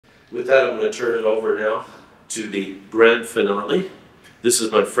With that, I'm going to turn it over now to the grand finale. This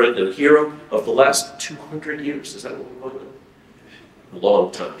is my friend and hero of the last 200 years. Is that what we're looking at? A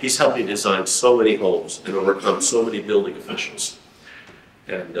long time. He's helped me design so many homes and overcome so many building officials.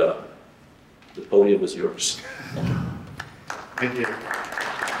 And the podium is yours. Thank you.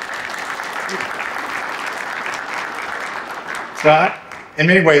 So, in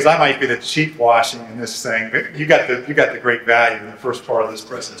many ways, I might be the cheap washing in this thing, but you got the great value in the first part of this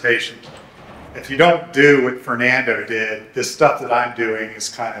presentation. If you don't do what Fernando did, this stuff that I'm doing is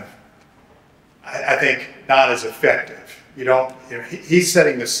kind of, I think, not as effective. He's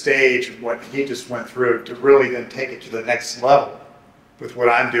setting the stage of what he just went through to really then take it to the next level with what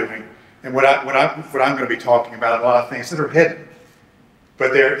I'm doing. And what I'm going to be talking about, a lot of things that are hidden.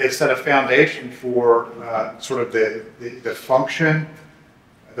 But they set a foundation for sort of the function,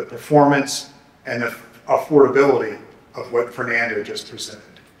 the performance, and the affordability of what Fernando just presented.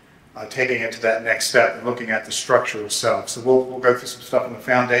 Taking it to that next step and looking at the structure itself. So we'll go through some stuff on the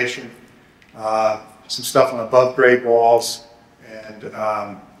foundation, some stuff on above grade walls, and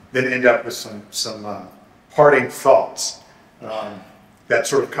then end up with some parting thoughts that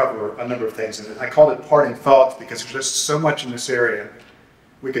sort of cover a number of things. And I called it parting thoughts because there's just so much in this area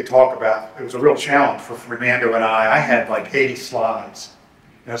we could talk about. It was a real challenge for Fernando and I. I had like 80 slides.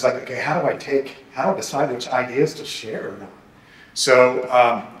 And I was like, okay, how do I decide which ideas to share or not?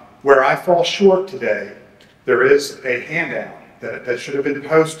 So where I fall short today, there is a handout that should have been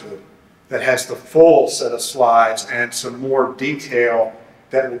posted that has the full set of slides and some more detail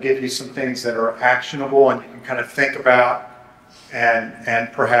that will give you some things that are actionable and you can kind of think about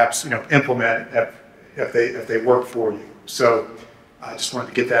and perhaps implement if they work for you. So I just wanted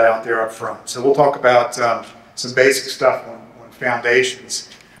to get that out there up front. So we'll talk about some basic stuff on foundations.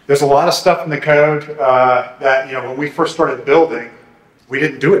 There's a lot of stuff in the code that when we first started building, we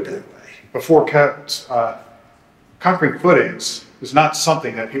didn't do it that way. Before codes, concrete footings was not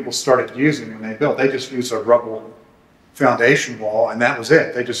something that people started using when they built. They just used a rubble foundation wall, and that was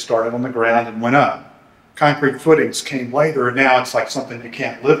it. They just started on the ground and went up. Concrete footings came later, and now it's like something you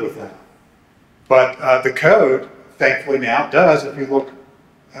can't live without. But the code, thankfully now, does, if you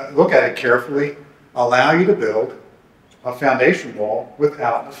look at it carefully, allow you to build a foundation wall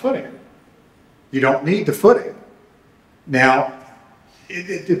without the footing. You don't need the footing. Now,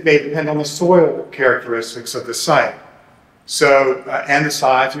 it may depend on the soil characteristics of the site. So, and the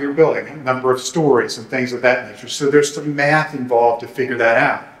size of your building, number of stories and things of that nature. So there's some math involved to figure that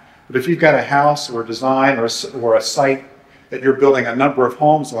out. But if you've got a house or a design or a site that you're building a number of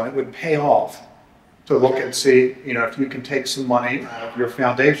homes on, it would pay off to look and see, if you can take some money out of your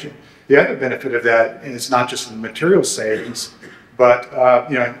foundation. The other benefit of that is not just the material savings, but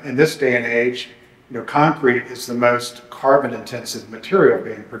in this day and age, concrete is the most carbon-intensive material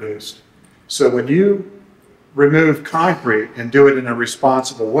being produced. So when you remove concrete and do it in a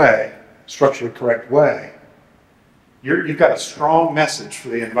responsible way, structurally correct way, you've got a strong message for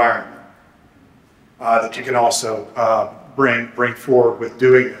the environment that you can also bring forward with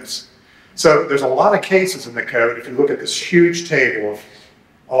doing this. So there's a lot of cases in the code. If you look at this huge table of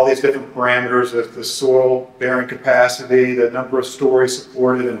all these different parameters of the soil bearing capacity, the number of stories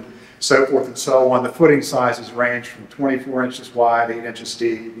supported, and so forth and so on, the footing sizes range from 24 inches wide, 8 inches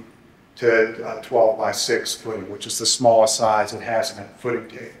deep, to 12 by 6 footing, which is the smallest size it has in that footing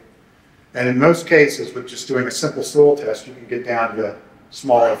table. And in most cases, with just doing a simple soil test, you can get down to the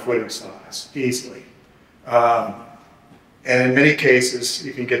smaller footing size easily. And in many cases,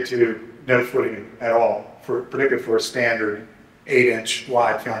 you can get to no footing at all, particularly for a standard 8-inch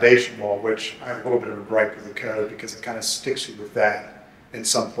wide foundation wall, which I have a little bit of a gripe with the code because it kind of sticks you with that in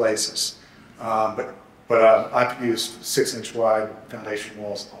some places. But I've used 6-inch wide foundation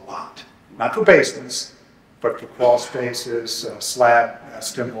walls a lot. Not for basements, but for crawl spaces, slab,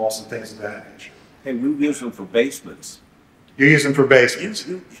 stem walls, and things of that nature. Hey, we use them for basements. You use them for basements.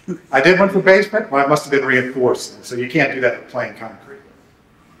 I did one for basement. Well, it must have been reinforced, so you can't do that with plain concrete.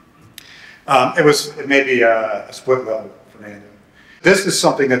 It may be a split level, Fernando. This is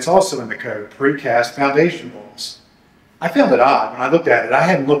something that's also in the code, precast foundation walls. I found it odd when I looked at it. I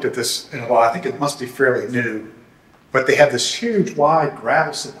hadn't looked at this in a while. I think it must be fairly new. But they have this huge, wide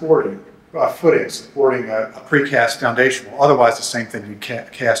gravel supporting footing supporting a precast foundation wall. Otherwise, the same thing you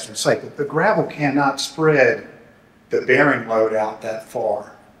cast on site. But the gravel cannot spread the bearing load out that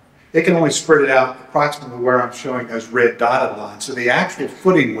far. It can only spread it out approximately where I'm showing those red dotted lines. So the actual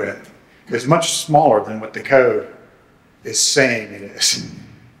footing width is much smaller than what the code is saying it is.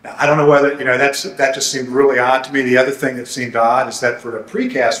 Now, I don't know whether, that just seemed really odd to me. The other thing that seemed odd is that for a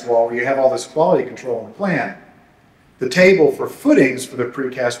precast wall, where you have all this quality control in the plan, The table for footings for the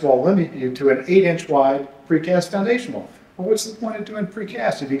precast wall limit you to an 8-inch wide precast foundation wall. Well, what's the point of doing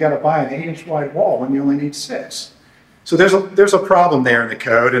precast if you got to buy an 8-inch wide wall when you only need 6? So there's a problem there in the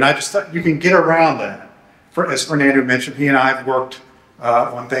code, and I just thought you can get around that. As Fernando mentioned, he and I have worked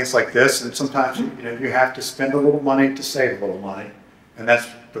on things like this, and sometimes you have to spend a little money to save a little money, and that's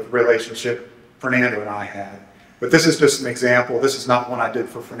the relationship Fernando and I had. But this is just an example. This is not one I did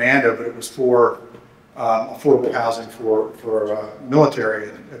for Fernando, but it was for affordable housing for military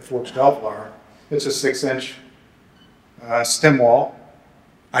at Fort Belvoir. It's a 6-inch stem wall.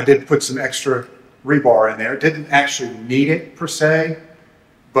 I did put some extra rebar in there. Didn't actually need it per se,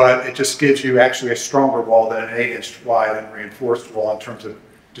 but it just gives you actually a stronger wall than an 8-inch wide and reinforced wall in terms of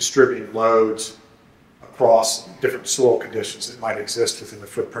distributing loads across different soil conditions that might exist within the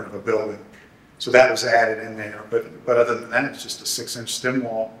footprint of a building. So that was added in there, but other than that, it's just a 6-inch stem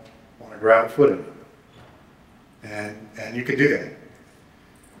wall on a gravel footing. And you can do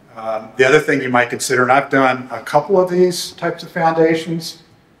that. The other thing you might consider, and I've done a couple of these types of foundations,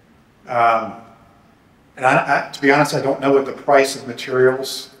 and to be honest, I don't know what the price of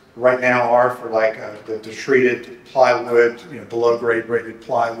materials right now are for like the treated plywood, below grade rated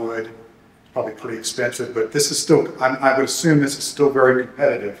plywood. It's probably pretty expensive, but this is still, I would assume this is still very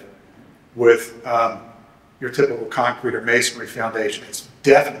competitive with your typical concrete or masonry foundation. It's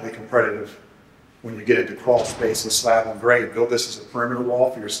definitely competitive when you get into crawl space and slab on grade. Build this as a perimeter wall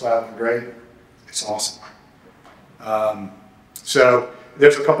for your slab on grade. It's awesome. So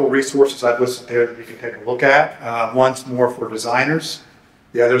there's a couple of resources I've listed there that you can take a look at. One's more for designers.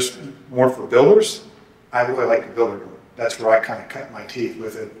 The other's more for builders. I really like the builder group. That's where I kind of cut my teeth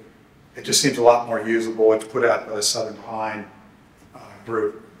with it. It just seems a lot more usable. It's put out by the Southern Pine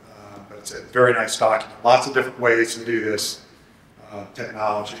group. But it's a very nice document. Lots of different ways to do this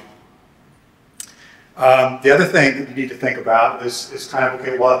technology. The other thing that you need to think about is kind of,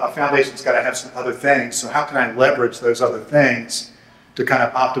 okay, well, a foundation's got to have some other things, so how can I leverage those other things to kind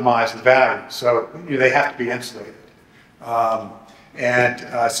of optimize the value? So they have to be insulated. So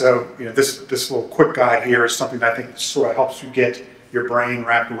this little quick guide here is something that I think sort of helps you get your brain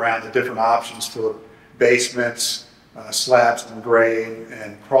wrapped around the different options for basements, slabs on grade,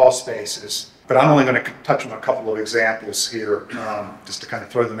 and crawl spaces. But I'm only going to touch on a couple of examples here, just to kind of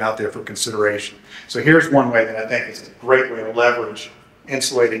throw them out there for consideration. So here's one way that I think is a great way to leverage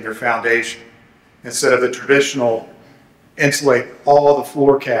insulating your foundation. Instead of the traditional insulate all the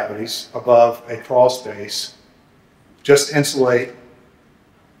floor cavities above a crawl space, just insulate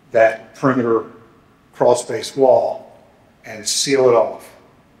that perimeter crawl space wall and seal it off.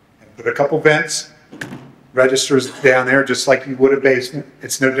 And put a couple vents, registers down there just like you would a basement.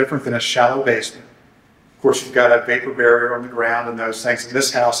 It's no different than a shallow basement. Of course, you've got a vapor barrier on the ground and those things. In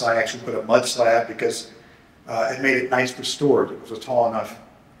this house, I actually put a mud slab because it made it nice for storage. It was a tall enough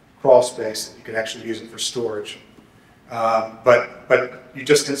crawl space that you could actually use it for storage. But you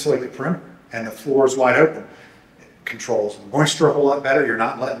just insulate the perimeter and the floor is wide open. It controls moisture a whole lot better. You're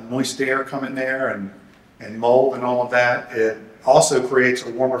not letting moist air come in there and mold and all of that. It also creates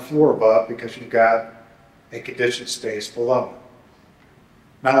a warmer floor above because you've got a conditioned space below.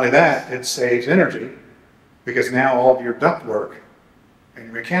 Not only that, it saves energy because now all of your ductwork and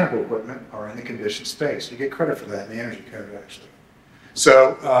your mechanical equipment are in the conditioned space. You get credit for that in the energy code, actually.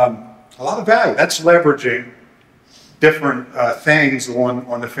 So a lot of value. That's leveraging different things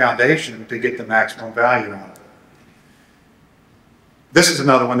on the foundation to get the maximum value out of it. This is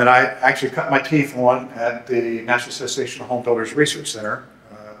another one that I actually cut my teeth on at the National Association of Home Builders Research Center.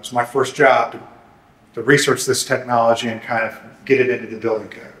 It was my first job to research this technology and kind of get it into the building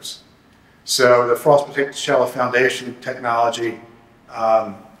codes. So the frost protected shallow foundation technology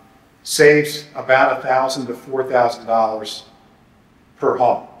saves about $1,000 to $4,000 per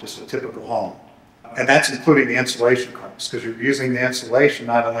home, just a typical home. And that's including the insulation costs, because you're using the insulation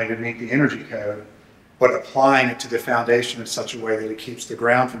not only to meet the energy code, but applying it to the foundation in such a way that it keeps the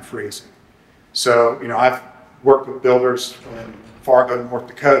ground from freezing. So, I've worked with builders in Fargo, North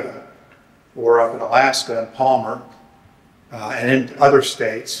Dakota, or up in Alaska and Palmer, and in other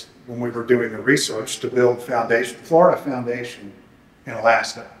states when we were doing the research to build Florida foundation in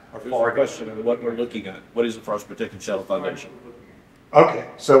Alaska. Or a question of what we're looking at. What is a frost protected shallow foundation? Okay,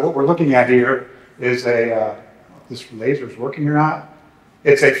 so what we're looking at here is this laser's working or not.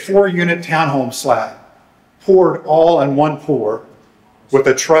 It's a 4-unit townhome slab, poured all in one pour with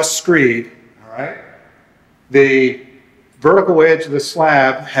a truss screed, all right? The vertical edge of the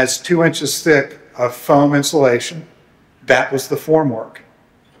slab has 2 inches thick of foam insulation. That was the formwork.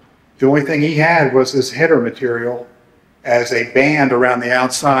 The only thing he had was this header material as a band around the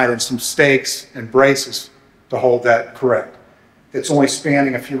outside and some stakes and braces to hold that correct. It's only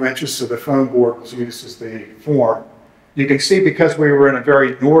spanning a few inches, so the foam board was used as the form. You can see because we were in a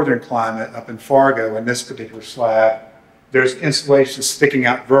very northern climate up in Fargo in this particular slab, there's insulation sticking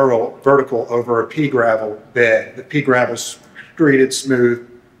out vertical over a pea gravel bed. The pea gravel is treated smooth,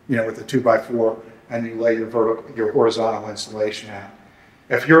 you know, with a 2x4, and you lay your horizontal insulation out.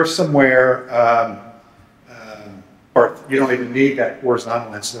 If you're somewhere, or you don't even need that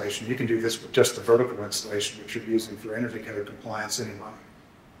horizontal insulation, you can do this with just the vertical insulation, which you're using for energy code compliance anyway.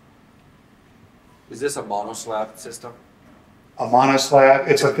 Is this a mono slab system? A mono slab,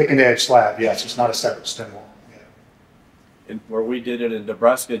 it's a thickened edge slab, yes, it's not a separate stem wall. Yeah. And where we did it in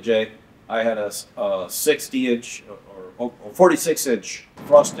Nebraska, Jay, I had a 60-inch or 46-inch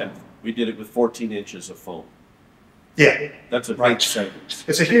frost depth. We did it with 14 inches of foam. Yeah. That's a Right. big savings.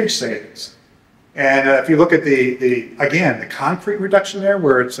 It's a huge savings. And if you look at again, the concrete reduction there,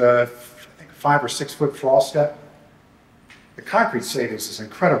 where it's I think 5 or 6 foot frost depth, the concrete savings is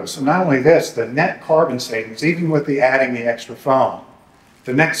incredible. So not only this, the net carbon savings, even with adding the extra foam,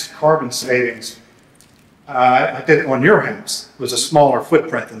 the next carbon savings, I did it on your house, was a smaller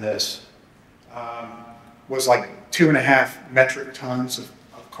footprint than this, was like 2.5 metric tons of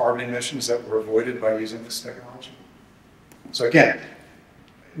carbon emissions that were avoided by using this technology. So again,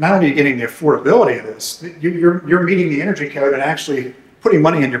 not only are you getting the affordability of this, you're meeting the energy code and actually putting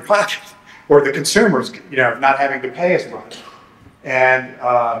money in your pocket, or the consumers, you know, not having to pay as much. And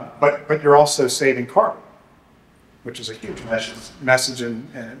but you're also saving carbon, which is a huge message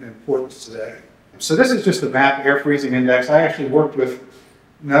and importance today. So this is just the MAP air freezing index. I actually worked with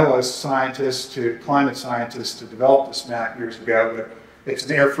NOAA's scientists climate scientists to develop this map years ago. But it's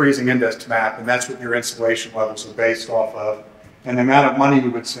an air freezing index map, and that's what your insulation levels are based off of. And the amount of money you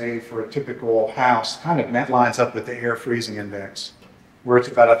would save for a typical house kind of lines up with the air freezing index. Where it's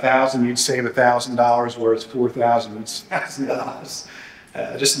about 1,000, you'd save $1,000. Where it's 4,000, it's $1,000.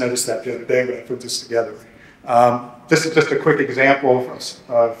 I just noticed that the other day when I put this together. This is just a quick example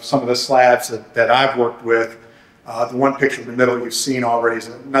of some of the slabs that I've worked with. The one picture in the middle you've seen already is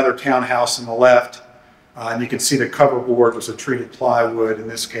another townhouse on the left. And you can see the cover board was a treated plywood in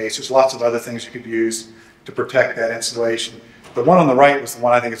this case. There's lots of other things you could use to protect that insulation. The one on the right was the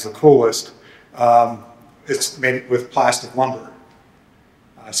one I think is the coolest. It's made with plastic lumber.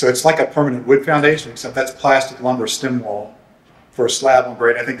 So it's like a permanent wood foundation, except that's plastic lumber stem wall for a slab on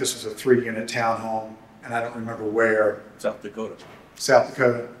grade. I think this was a 3-unit townhome, and I don't remember where. South Dakota. South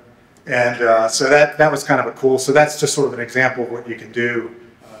Dakota. And so that was kind of a cool, so that's just sort of an example of what you can do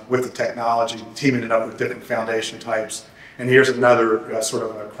with the technology, teaming it up with different foundation types. And here's another sort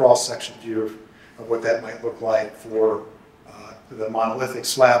of a cross-section view of what that might look like for the monolithic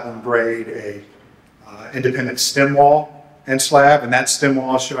slab on grade, a independent stem wall and slab, and that stem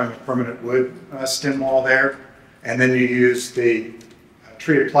wall is showing a permanent wood stem wall there. And then you use the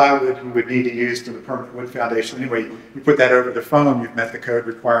treated plywood you would need to use for the permanent wood foundation. Anyway, you put that over the foam, you've met the code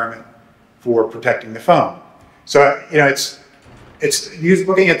requirement for protecting the foam. So, you know, it's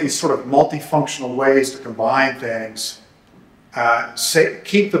looking at these sort of multifunctional ways to combine things,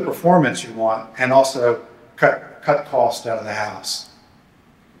 keep the performance you want, and also cut cost out of the house.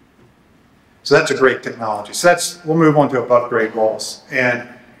 So that's a great technology. So we'll move on to above grade walls, and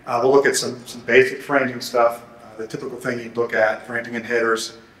we'll look at some basic framing stuff, the typical thing you'd look at, framing and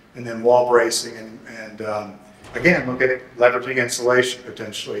headers, and then wall bracing, and again, look at leveraging insulation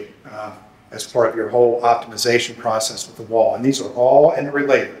potentially as part of your whole optimization process with the wall. And these are all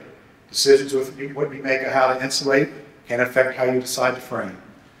interrelated. Decisions with what you make of how to insulate can affect how you decide to frame,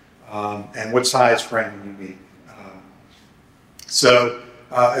 and what size framing you need. So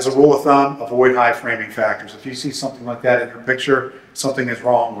as a rule of thumb, avoid high framing factors. If you see something like that in your picture, something is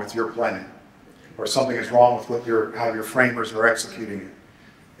wrong with your planning, or something is wrong with how your framers are executing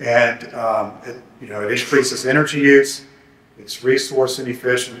it. And it increases energy use, it's resource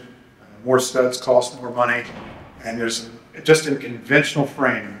inefficient, more studs cost more money, and there's just in conventional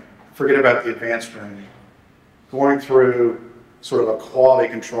framing, forget about the advanced framing, going through sort of a quality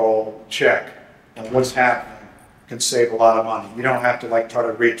control check on what's happening can save a lot of money. You don't have to try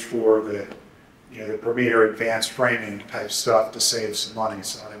to reach for the premier advanced framing type stuff to save some money.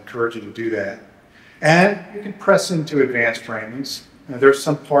 So I'd encourage you to do that. And you can press into advanced framings. There's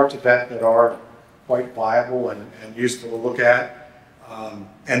some parts of that are quite viable and useful to look at.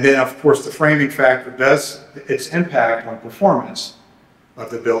 And then of course the framing factor does its impact on performance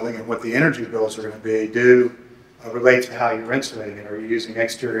of the building, and what the energy bills are going to be relate to how you're insulating it. Are you using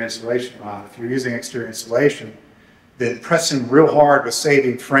exterior insulation or not? If you're using exterior insulation, then pressing real hard with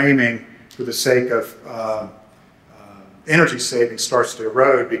saving framing for the sake of energy savings starts to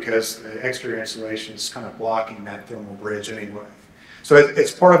erode because the exterior insulation is kind of blocking that thermal bridge anyway. So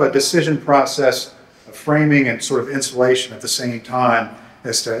it's part of a decision process of framing and sort of insulation at the same time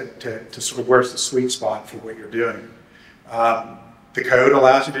as to sort of where's the sweet spot for what you're doing. The code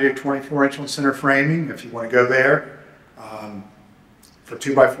allows you to do 24-inch on center framing if you want to go there. For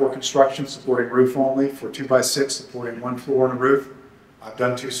 2x4 construction, supporting roof only. For 2x6, supporting one floor and a roof. I've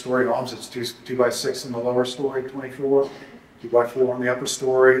done 2-story homes. It's 2x6 in the lower story, 24. 2x4 on the upper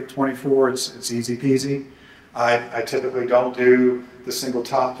story, 24. It's easy peasy. I typically don't do the single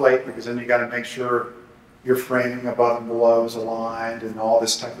top plate because then you got to make sure your framing above and below is aligned and all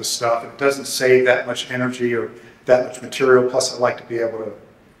this type of stuff. It doesn't save that much energy or that much material. Plus, I like to be able to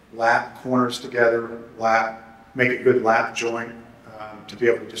lap corners together, make a good lap joint to be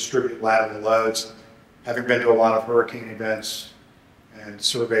able to distribute lateral loads. Having been to a lot of hurricane events and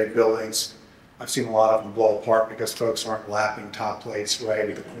surveyed buildings, I've seen a lot of them blow apart because folks aren't lapping top plates right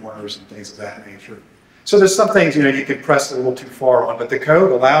at the corners and things of that nature. So there's some things, you know, you can press a little too far on, but the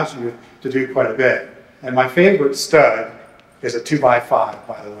code allows you to do quite a bit. And my favorite stud is a 2x5,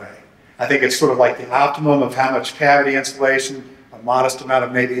 by the way. I think it's sort of like the optimum of how much cavity insulation, a modest amount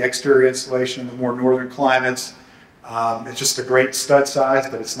of maybe exterior insulation in the more northern climates. It's just a great stud size,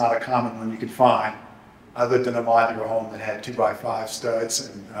 but it's not a common one you can find. I lived in a modular home that had 2x5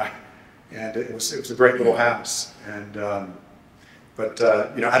 studs, and it was a great little house. And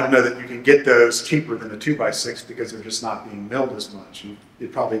you know, I don't know that you can get those cheaper than a 2x6 because they're just not being milled as much.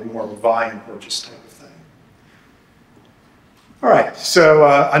 You'd probably be more of a volume purchase type of thing. All right, so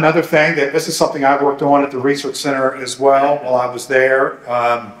another thing this is something I worked on at the Research Center as well while I was there.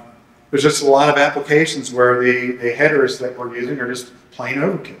 There's just a lot of applications where the headers that we're using are just plain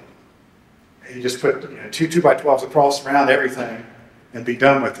overkill. You just put two 2x12s across around everything and be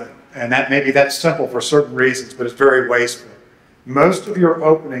done with it. And maybe that's simple for certain reasons, but it's very wasteful. Most of your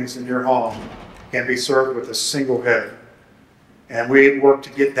openings in your home can be served with a single header. And we worked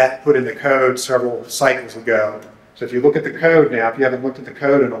to get that put in the code several cycles ago. So if you look at the code now, if you haven't looked at the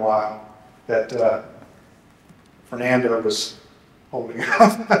code in a while, that Fernando was holding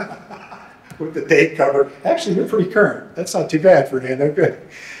up with the date covered. Actually, you're pretty current. That's not too bad, Fernando. Good.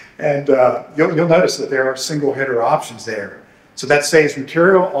 And you'll notice that there are single header options there. So that saves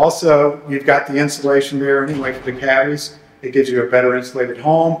material. Also, you've got the insulation there anyway for the cavities. It gives you a better insulated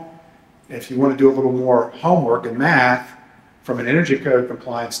home. If you want to do a little more homework and math from an energy code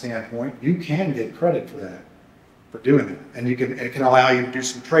compliance standpoint, you can get credit for that, for doing that. And it can allow you to do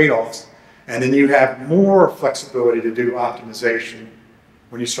some trade-offs. And then you have more flexibility to do optimization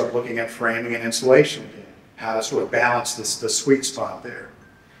when you start looking at framing and insulation again, how to sort of balance the sweet spot there.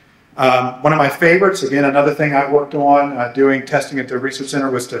 One of my favorites, again, another thing I worked on doing testing at the Research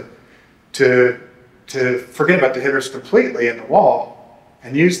Center was to forget about the headers completely in the wall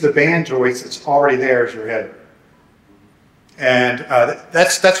and use the band joist that's already there as your header. And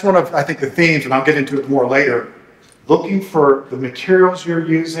that's one of, I think, the themes, and I'll get into it more later, looking for the materials you're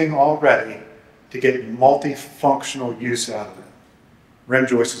using already to get multifunctional use out of it. Rim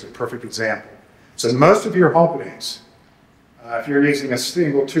joist is a perfect example. So most of your openings, if you're using a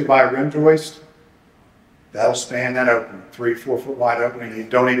single 2x rim joist, that'll span that opening, 3-4 foot wide opening. You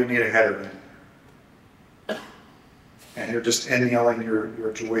don't even need a header in. And you're just annealing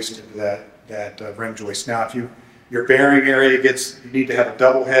your joist into that rim joist. Now, if your bearing area you need to have a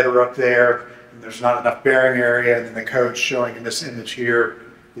double header up there, and there's not enough bearing area, and then the code's showing in this image here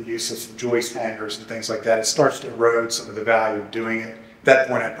the use of some joist hangers and things like that. It starts to erode some of the value of doing it. At that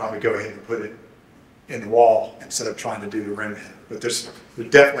point, I'd probably go ahead and put it in the wall instead of trying to do the rim header. But there's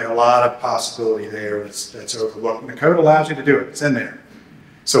definitely a lot of possibility there that's overlooked. And the code allows you to do it. It's in there.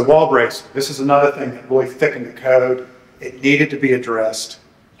 So wall bracing. This is another thing that really thickened the code. It needed to be addressed.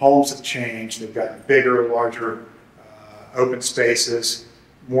 Homes have changed. They've gotten bigger, larger open spaces,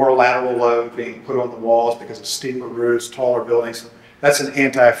 more lateral load being put on the walls because of steeper roofs, taller buildings. That's an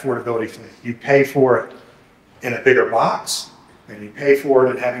anti-affordability thing. You pay for it in a bigger box, and you pay for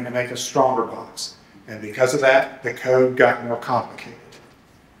it in having to make a stronger box. And because of that, the code got more complicated.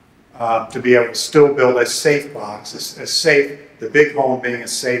 To be able to still build a safe box, as safe, the big home being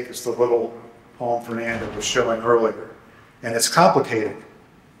as safe as the little home Fernando was showing earlier. And it's complicated.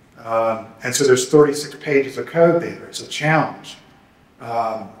 And so there's 36 pages of code there. It's a challenge.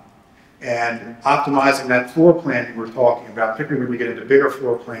 And optimizing that floor plan you were talking about, particularly when we get into bigger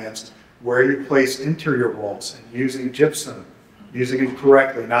floor plans, where you place interior walls and using gypsum, using it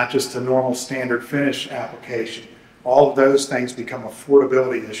correctly, not just a normal standard finish application. All of those things become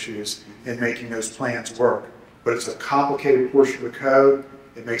affordability issues in making those plans work. But it's a complicated portion of the code.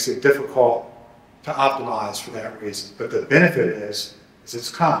 It makes it difficult to optimize for that reason. But the benefit is it's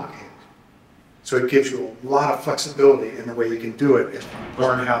complicated. So it gives you a lot of flexibility in the way you can do it if you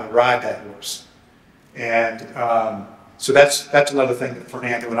learn how to ride that horse. And so that's another thing that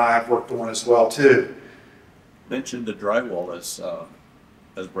Fernando and I have worked on as well too. Mentioned the drywall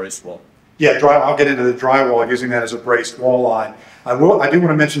as brace wall. Yeah, I'll get into the drywall, using that as a braced wall line. I do want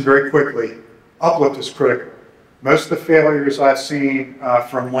to mention very quickly, uplift is critical. Most of the failures I've seen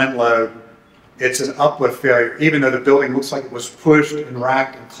from wind load, it's an uplift failure. Even though the building looks like it was pushed and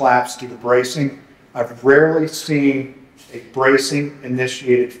racked and collapsed due to bracing, I've rarely seen a bracing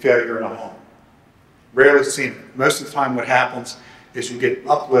initiated failure in a home. Rarely seen it. Most of the time what happens is you get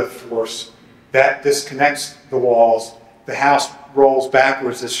uplift force that disconnects the walls. The house rolls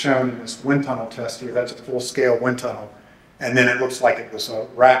backwards as shown in this wind tunnel test here. That's a full-scale wind tunnel. And then it looks like it was a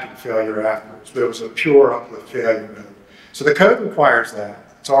racking failure afterwards, but it was a pure uplift failure. So the code requires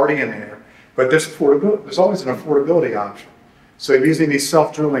that. It's already in there. But there's always an affordability option. So using these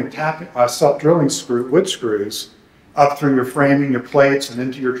self-drilling wood screws up through your framing, your plates, and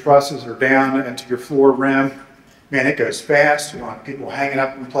into your trusses or down into your floor rim, man, it goes fast. You don't have people hanging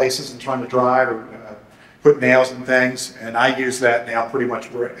up in places and trying to drive or put nails in things. And I use that now pretty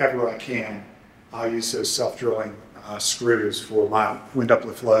much wherever I can. I'll use those self-drilling screws for my wind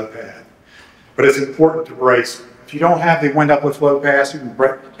uplift load pad. But it's important to brace. If you don't have the wind uplift load pads,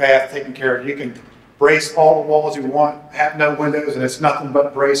 pad taken care of, you can brace all the walls you want, have no windows, and it's nothing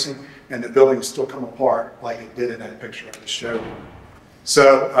but bracing, and the building will still come apart like it did in that picture I just showed you.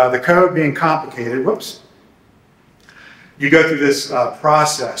 So the code being complicated, you go through this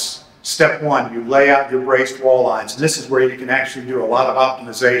process. Step one, you lay out your braced wall lines, and this is where you can actually do a lot of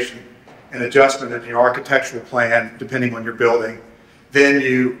optimization and adjustment in your architectural plan, depending on your building. Then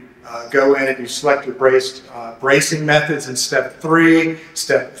you go in and you select your bracing methods in step 3.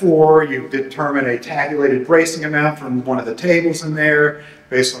 Step 4, you determine a tabulated bracing amount from one of the tables in there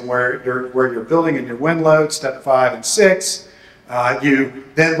based on where you're building and your wind load. Step 5 and 6. You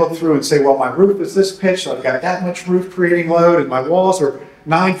then look through and say, well, my roof is this pitch, so I've got that much roof creating load, and my walls are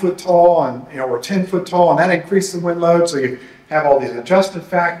 9 foot tall and or 10 foot tall, and that increases the wind load. So you have all these adjustment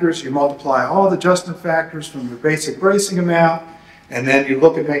factors. You multiply all the adjustment factors from your basic bracing amount, and then you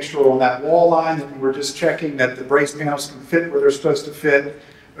look and make sure on that wall line that we were just checking that the brace panels can fit where they're supposed to fit,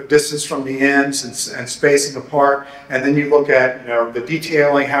 distance from the ends and spacing apart. And then you look at the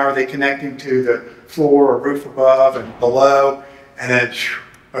detailing, how are they connecting to the floor or roof above and below, and then,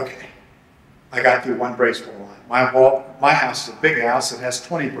 okay, I got through one brace wall line. My house is a big house. It has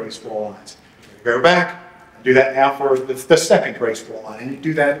 20 brace wall lines. Go back and do that now for the second brace wall line. And you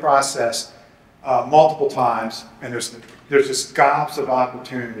do that process multiple times, and there's just gobs of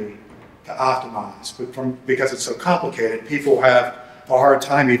opportunity to optimize. But because it's so complicated, people have a hard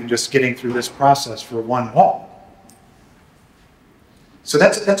time even just getting through this process for one wall. So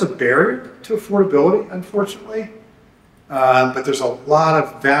that's a barrier to affordability, unfortunately. But there's a lot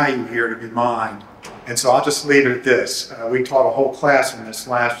of value here to be mined. And so I'll just leave it at this. We taught a whole class on this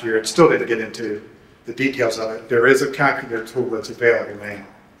last year. It still didn't get into the details of it. There is a calculator tool that's available now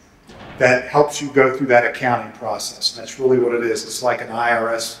that helps you go through that accounting process. And that's really what it is. It's like an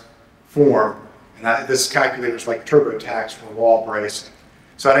IRS form. And this calculator is like TurboTax for wall bracing.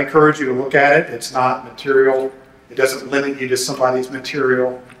 So I'd encourage you to look at it. It's not material. It doesn't limit you to somebody's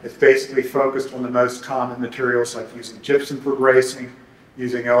material. It's basically focused on the most common materials, like using gypsum for bracing,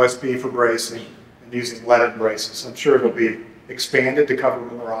 using OSB for bracing, and using leaded braces. I'm sure it'll be expanded to cover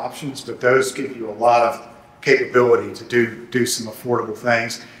more options, but those give you a lot of capability to do some affordable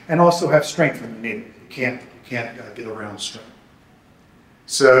things, and also have strength when you need it. You can't get around strength.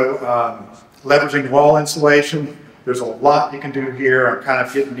 So leveraging wall insulation, there's a lot you can do here. I'm kind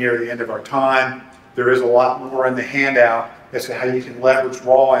of getting near the end of our time. There is a lot more in the handout as to how you can leverage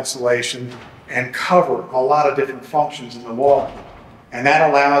wall insulation and cover a lot of different functions in the wall. And that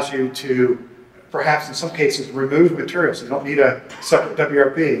allows you to, perhaps in some cases, remove materials. You don't need a separate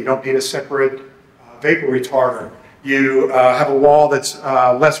WRP. You don't need a separate vapor retarder. You have a wall that's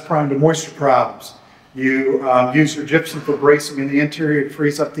less prone to moisture problems. You use your gypsum for bracing in the interior to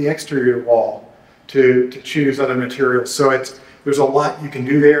freeze up the exterior wall to choose other materials. So there's a lot you can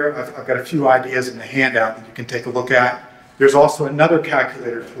do there. I've got a few ideas in the handout that you can take a look at. There's also another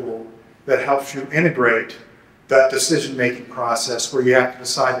calculator tool that helps you integrate that decision-making process where you have to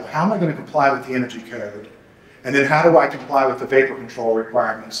decide, well, how am I going to comply with the energy code? And then how do I comply with the vapor control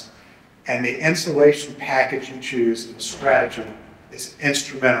requirements? And the insulation package you choose and the strategy is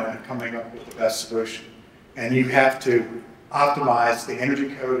instrumental in coming up with the best solution. And you have to optimize the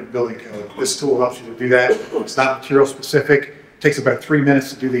energy code and building code. This tool helps you to do that. It's not material specific. takes about 3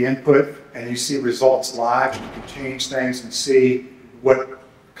 minutes to do the input, and you see results live, and you can change things and see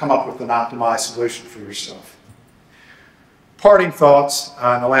come up with an optimized solution for yourself. Parting thoughts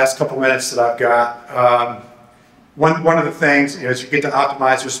in the last couple minutes that I've got. One of the things, as you get to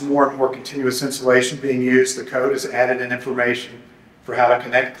optimize, there's more and more continuous insulation being used. The code has added in information for how to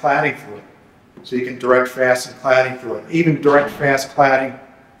connect cladding through it. So you can direct fasten cladding through it. Even direct fast cladding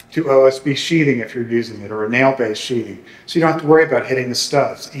to OSB sheathing if you're using it, or a nail-based sheathing. So you don't have to worry about hitting the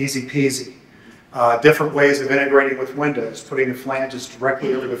studs. Easy peasy. Different ways of integrating with windows. Putting the flanges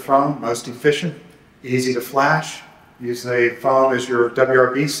directly over the foam, most efficient. Easy to flash. Use the foam as your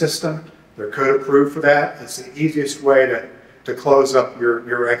WRB system. They're code approved for that. It's the easiest way to close up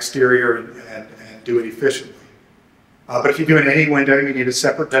your exterior and do it efficiently. But if you do it in any window, you need a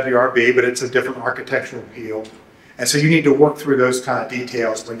separate WRB, but it's a different architectural appeal. And so you need to work through those kind of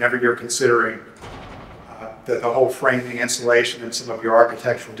details whenever you're considering the whole framing, insulation, and some of your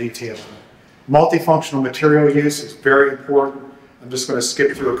architectural details. Multifunctional material use is very important. I'm just going to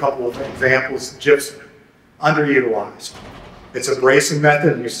skip through a couple of examples. Gypsum, underutilized. It's a bracing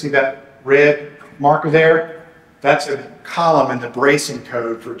method. You see that red marker there? That's a column in the bracing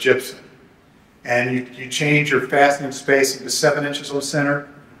code for gypsum. And you change your fastening spacing to 7 inches on center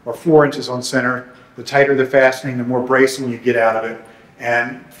or 4 inches on center. The tighter the fastening, the more bracing you get out of it.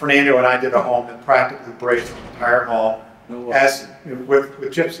 And Fernando and I did a home that practically braced the entire home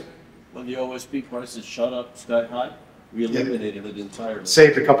with gypsum. When the OSB prices shot up sky high, we eliminated it entirely.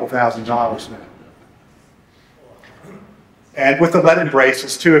 Saved a couple $1,000s now. And with the leaded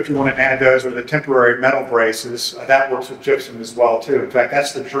braces too, if you want to add those, or the temporary metal braces, that works with gypsum as well too. In fact,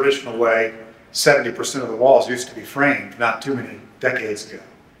 that's the traditional way 70% of the walls used to be framed not too many decades ago.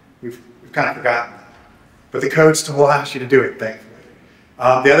 We've kind of forgotten that. But the code still allows you to do it, thankfully.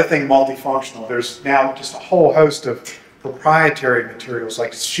 The other thing, multifunctional. There's now just a whole host of proprietary materials,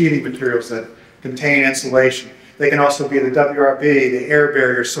 like sheathing materials that contain insulation. They can also be the WRB, the air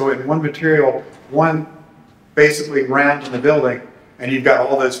barrier. So in one material, one basically round in the building, and you've got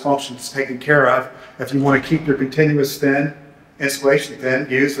all those functions taken care of. If you want to keep your continuous thin, insulation thin,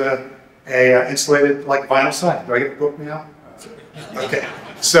 use a insulated like vinyl siding. Do I get the book now? Okay.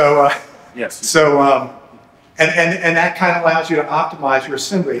 So yes. So and that kind of allows you to optimize your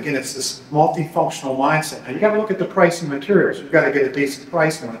assembly. Again, it's this multifunctional mindset. Now you got to look at the price of materials. You've got to get a decent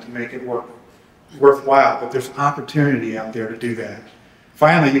price on it to make it worthwhile. But there's opportunity out there to do that.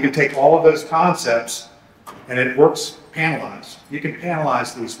 Finally, you can take all of those concepts, and it works panelized. You can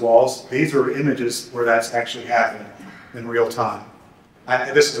panelize these walls. These are images where that's actually happening in real time.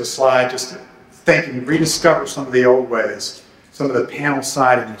 This is a slide just thinking, rediscover some of the old ways, some of the panel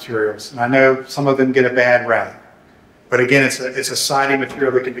siding materials. And I know some of them get a bad rap. But again, it's a siding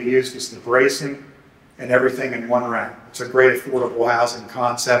material that can be used as the bracing and everything in one round. It's a great affordable housing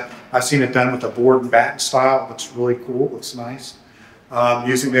concept. I've seen it done with a board and batten style. It looks really cool, looks nice.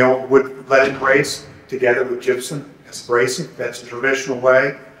 Using the old wood leaded brace together with gypsum as bracing. That's a traditional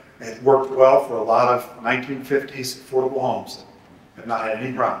way. It worked well for a lot of 1950s affordable homes. Have not had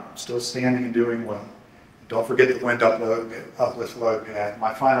any problem. Still standing and doing well. Don't forget the wind uplift load pad.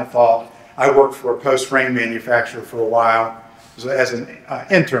 My final thought, I worked for a post frame manufacturer for a while as an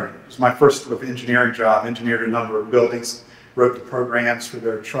intern. It was my first sort of engineering job. Engineered a number of buildings, wrote the programs for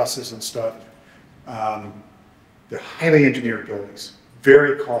their trusses and stuff. They're highly engineered buildings,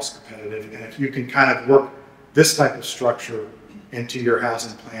 very cost competitive. And if you can kind of work this type of structure into your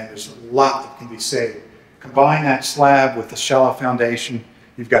housing plan, there's a lot that can be saved. Combine that slab with the shallow foundation.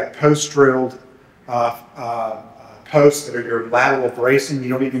 You've got post-drilled posts that are your lateral bracing. You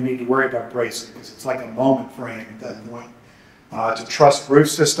don't even need to worry about bracing because it's like a moment frame at that point. It's a truss roof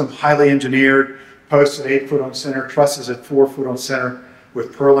system, highly engineered, posts at 8 foot on center, trusses at 4 foot on center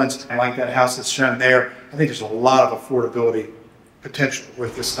with purlins, and like that house that's shown there. I think there's a lot of affordability potential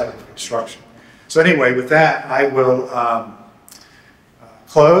with this type of construction. So anyway, with that, I will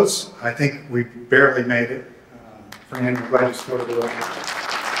close. I think we barely made it. Fernando, I'm glad you started with us.